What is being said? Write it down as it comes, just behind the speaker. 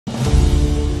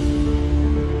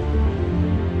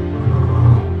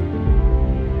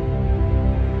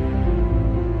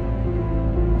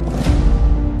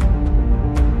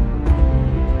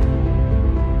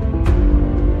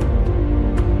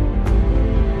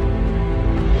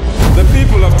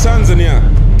Tanzania,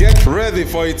 get ready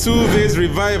for a 2 days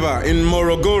revival in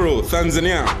Morogoro,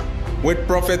 Tanzania, with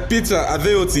Prophet Peter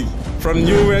Adeoti from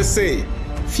USA,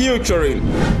 featuring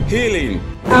healing.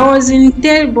 I was in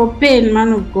terrible pain,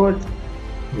 man of God.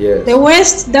 Yes. The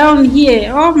West down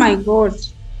here, oh my God.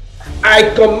 I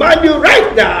command you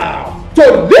right now to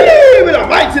live in the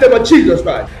mighty name of Jesus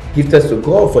Christ. Give thanks to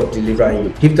God for delivering you.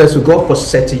 Give thanks to God for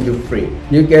setting you free.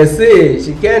 You can see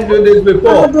she can't do this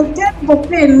before. The terrible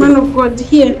pain, man of God,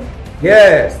 here.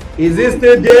 Yes. Is it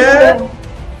still there?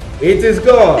 It is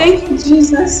gone. Thank you,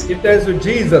 Jesus. Give thanks to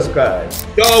Jesus Christ.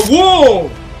 Your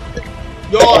womb,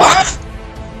 your heart.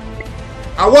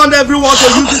 I want everyone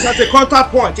to use it as a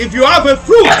contact point. If you have a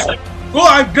fruit, go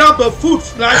and grab the fruit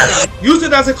right now. Use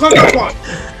it as a contact point.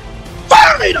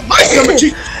 Fire in the mighty name of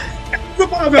Jesus. Every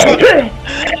part of your body.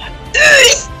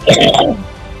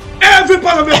 Every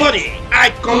part of your body.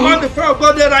 I command the fire of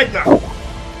God there right now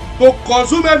to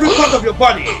consume every part of your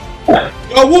body.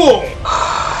 Your womb.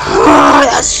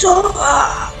 That's so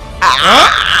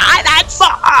that's so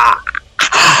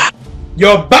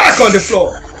Your back on the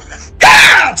floor.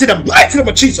 To the mighty name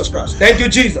of Jesus Christ. Thank you,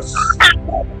 Jesus.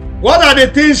 What are the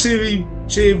things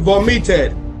she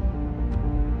vomited?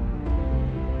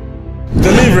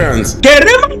 Deliverance. Who are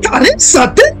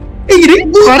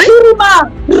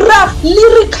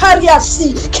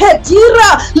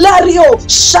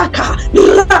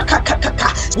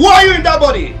you in that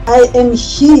body? I am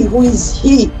he who is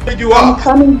he. Where you are? I'm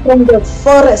coming from the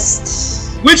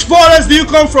forest Which forest do you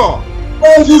come from?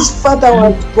 where his father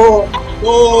was born.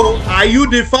 Oh, are you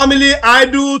the family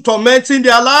idol tormenting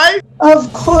their life?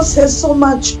 Of course, there's so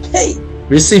much pain.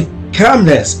 Receive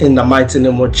calmness in the mighty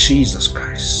name of Jesus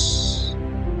Christ.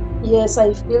 Yes,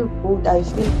 I feel good. I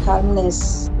feel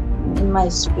calmness in my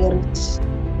spirit.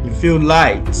 You feel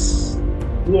light.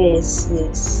 Yes,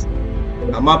 yes.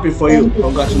 I'm happy for you. Thank you,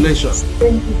 Congratulations. Jesus.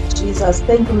 Thank you, Jesus.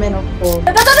 Thank you, man of God.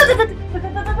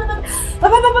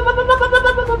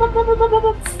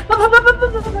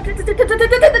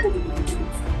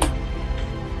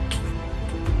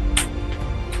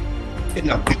 In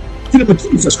the name of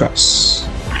Jesus Christ.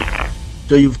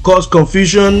 So you've caused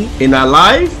confusion in her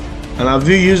life, and have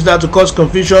you used that to cause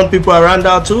confusion people around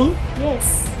her too?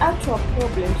 Yes, actual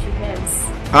problem she has.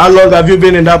 How long have you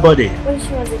been in that body? When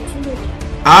she was a teenager.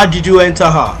 How did you enter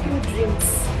her? Through dreams.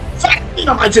 In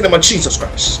the mighty name of Jesus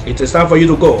Christ. It is time for you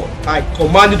to go. I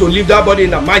command you to leave that body in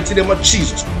the mighty name of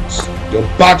Jesus Christ. You're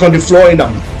back on the floor in the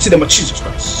mighty name of Jesus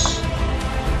Christ.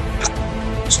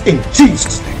 In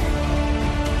Jesus' name.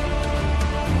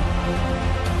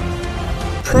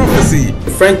 Prophecy. A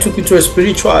friend took you to a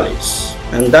spiritualist,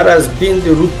 and that has been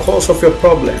the root cause of your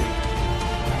problem.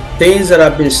 Things that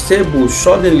have been stable,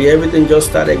 suddenly everything just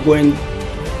started going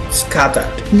scattered.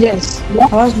 Yes,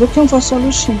 I was looking for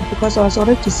solution because I was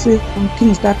already seeing some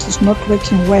things that is not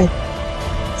working well.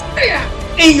 Fire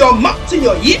in your mouth, in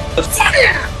your ears.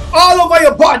 Fire all over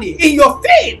your body, in your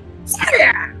feet.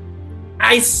 Fire.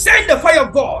 I send the fire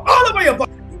of God all over your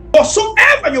body.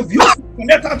 Whatsoever you've used to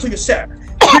connect her to yourself,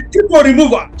 the people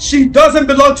remove her. She doesn't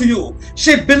belong to you.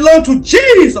 She belongs to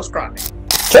Jesus Christ.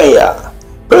 Kenya,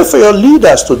 pray for your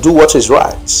leaders to do what is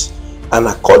right and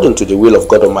according to the will of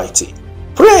God Almighty.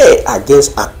 Pray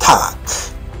against attack.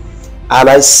 And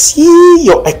I see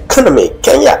your economy,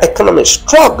 Kenya economy,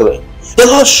 struggling. The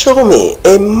Lord showed me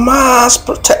a mass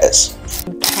protest.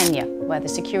 In Kenya, where the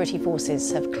security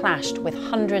forces have clashed with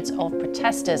hundreds of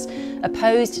protesters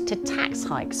opposed to tax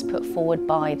hikes put forward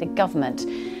by the government.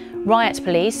 Riot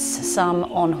police, some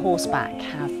on horseback,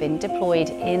 have been deployed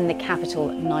in the capital,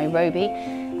 Nairobi,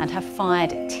 and have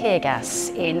fired tear gas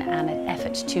in an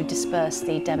effort to disperse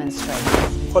the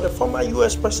demonstrators. For the former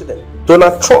US President,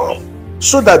 Donald Trump,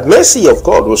 so that mercy of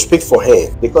God will speak for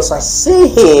him, because I see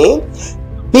him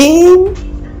being...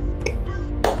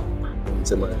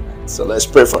 So let's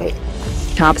pray for him.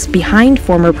 Tops behind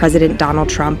former President Donald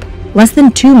Trump less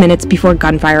than 2 minutes before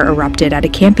gunfire erupted at a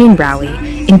campaign rally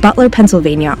in Butler,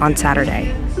 Pennsylvania on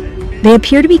Saturday. They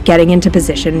appear to be getting into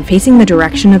position facing the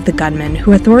direction of the gunman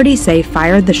who authorities say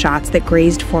fired the shots that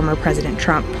grazed former President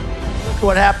Trump. Look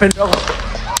what happened.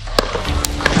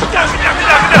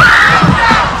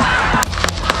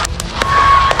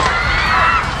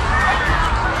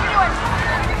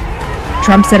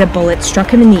 Trump said a bullet struck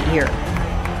him in the ear.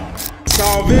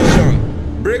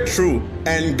 Salvation, breakthrough,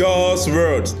 and God's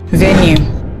word. Venue: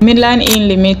 Midland Inn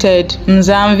Limited,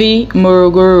 Mzamvi,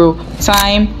 Morogoro.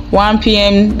 Time: 1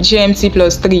 p.m. GMT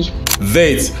 +3.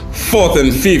 Date: 4th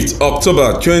and 5th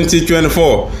October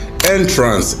 2024.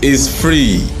 Entrance is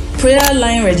free. Prayer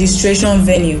line registration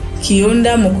venue: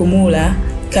 Kionda Mokomola,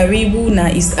 Karibu na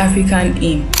East African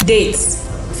Inn. Dates: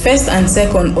 1st and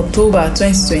 2nd October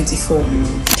 2024.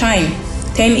 Time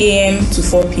 10 a.m. to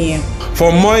 4 p.m.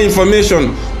 For more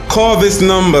information, call these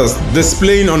numbers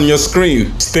displaying on your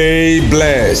screen. Stay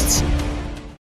blessed.